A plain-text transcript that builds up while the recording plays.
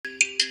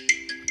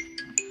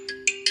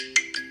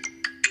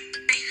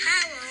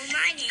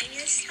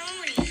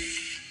Tony.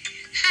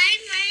 Hi,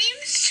 my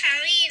name is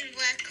Charlie, and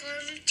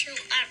welcome to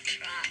our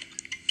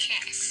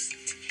podcast.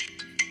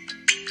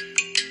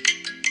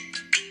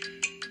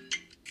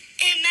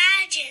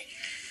 Imagine,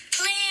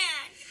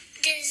 plan,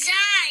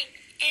 design,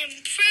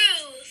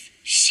 improve,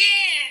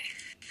 share.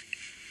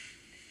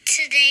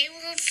 Today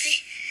we'll be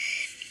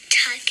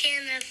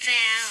talking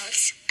about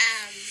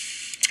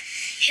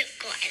hoop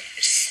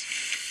gliders.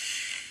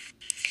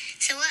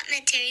 So what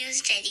materials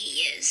did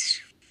you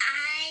use?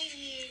 I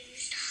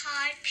used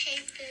hard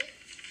paper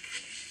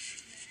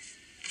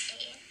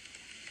and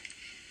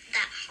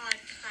that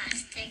hard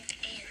plastic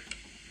and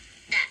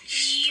that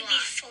straw. You mean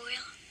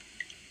foil?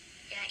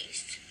 Yeah, I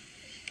used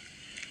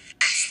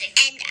plastic.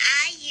 And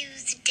I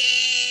used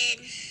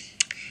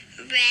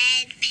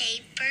red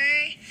paper,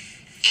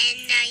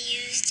 and I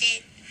used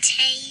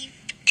tape,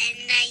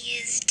 and I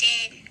used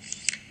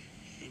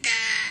the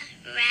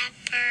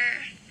wrapper,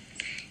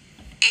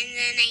 and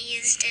then I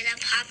used a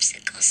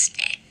popsicle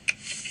stick.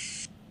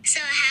 So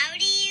how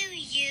do you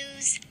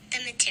use the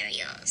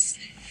materials?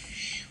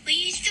 We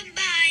use them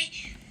by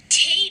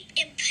tape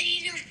and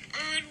putting them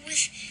on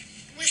with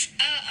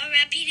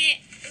wrapping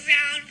it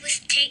around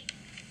with tape.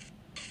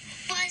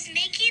 Was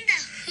making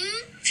the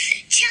hoop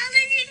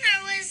challenging,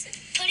 or was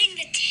putting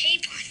the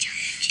tape on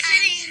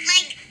challenging?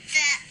 Like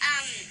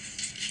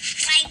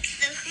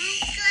the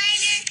hoop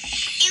glider.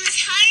 It was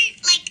hard.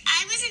 Like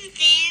I wasn't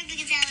there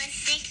because I was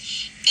sick,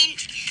 and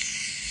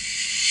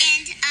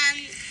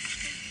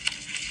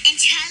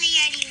Charlie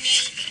already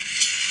made it.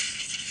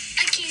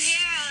 Okay,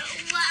 Zara,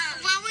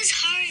 what was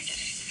harder?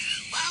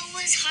 What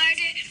was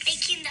harder,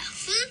 making the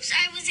hoops,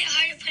 or was it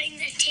harder putting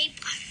the tape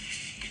on?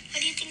 What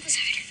do you think was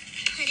harder?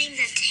 Putting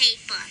the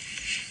tape on.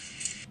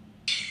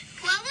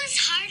 What was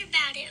hard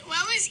about it?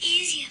 What was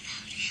easy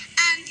about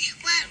it?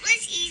 What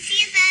was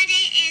easy about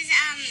it is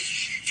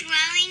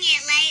throwing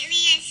it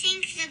lightly. I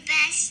think the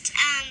best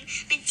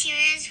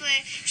materials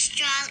were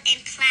straw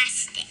and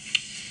plastic.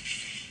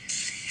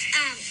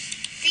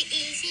 The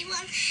easy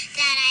one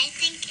that I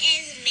think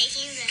is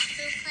making the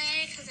hoop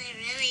glider, because I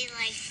really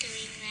like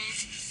doing that.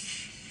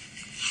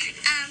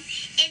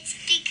 It's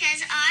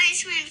because ours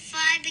went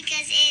far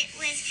because it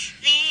was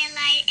very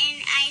light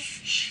and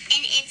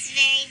it's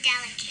very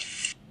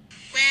delicate.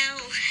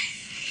 Well,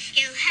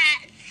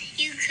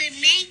 you could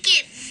make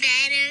it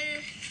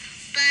better,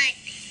 but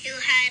you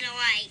had to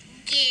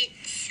get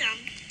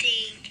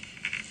something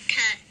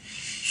to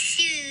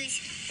choose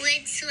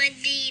which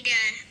would be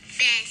the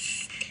best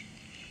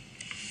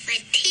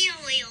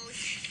materials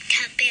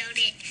to build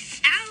it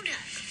out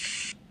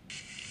of.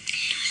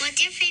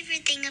 What's your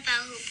favorite thing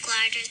about hoop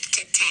gliders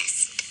to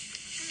test?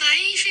 My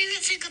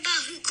favorite thing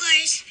about hoop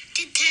gliders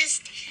to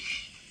test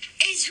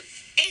is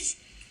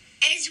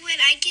when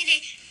I get to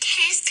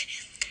test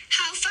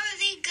how far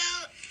they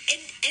go,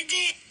 and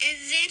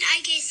then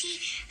I can see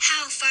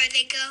how far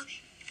they go.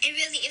 And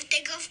really, if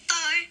they go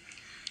far,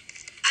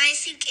 I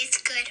think it's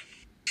good.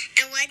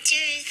 And what's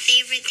your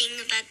favorite thing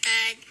about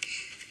the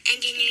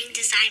engineering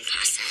design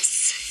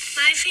process?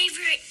 My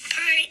favorite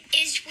part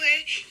is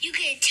where you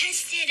can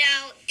test it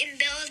out and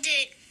build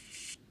it.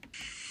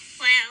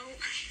 Well,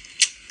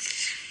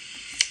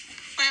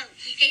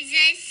 is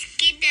this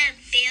gonna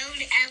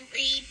build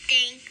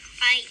everything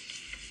right?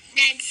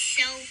 That's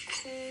so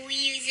cool.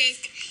 You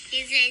just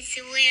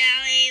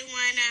really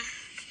wanna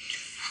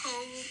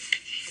hope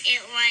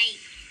it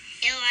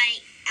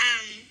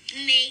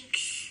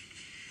makes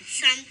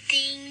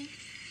something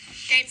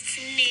that's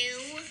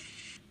new.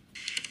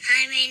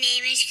 Hi, my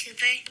name is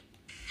Cooper.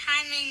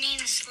 Hi, my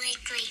name is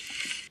Blakely.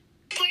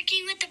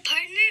 Working with a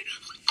partner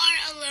or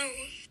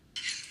alone?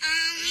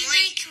 We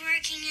like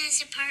working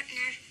as a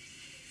partner.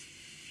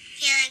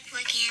 We like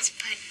working as a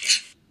partner.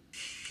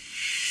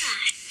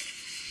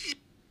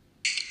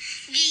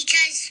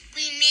 Because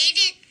we made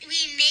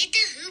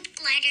the hoop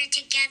glider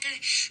together,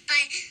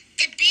 but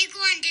the big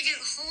one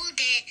didn't hold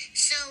it,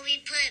 so we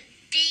put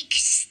big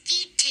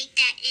steep tape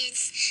that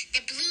is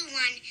the blue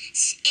one,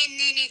 and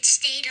then it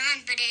stayed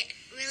on, but it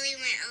really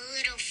went a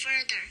little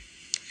further.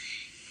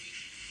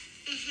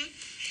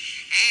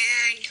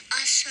 And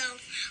also,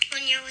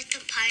 when you're with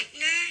a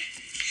partner,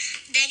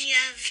 then you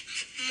have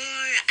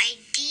more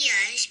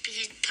ideas,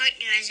 because the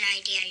partner has an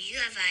idea, you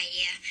have an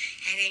idea,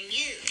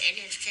 and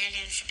if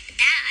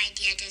that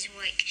idea doesn't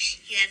work,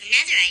 you have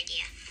another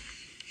idea.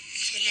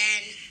 So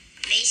then,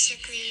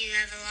 basically, you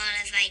have a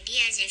lot of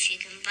ideas if you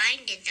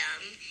combined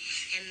them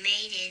and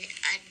made it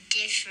a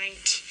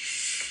different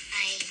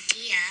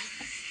idea.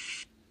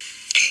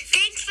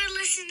 Thanks for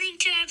listening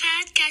to our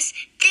podcast.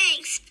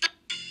 Thanks.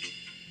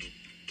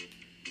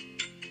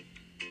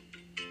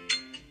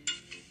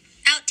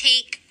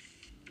 Outtake.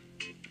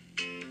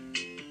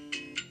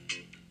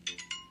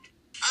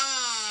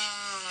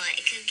 Oh,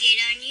 it could get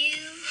on you.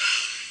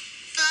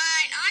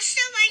 But also,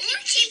 I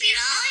can keep it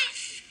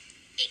off.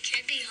 It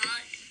could be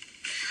hot.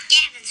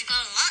 Yeah, but it's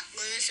got a lot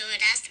glue, so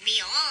it has to be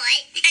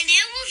hot. And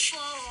it will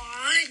fall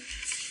on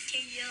to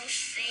your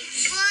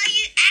face. Well,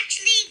 you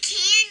actually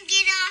can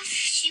get off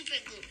super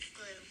glue.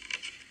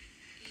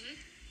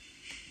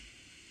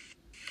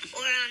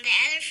 Or on on the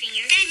other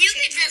finger. Then you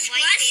so can just wipe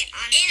wash it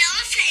on it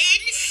off and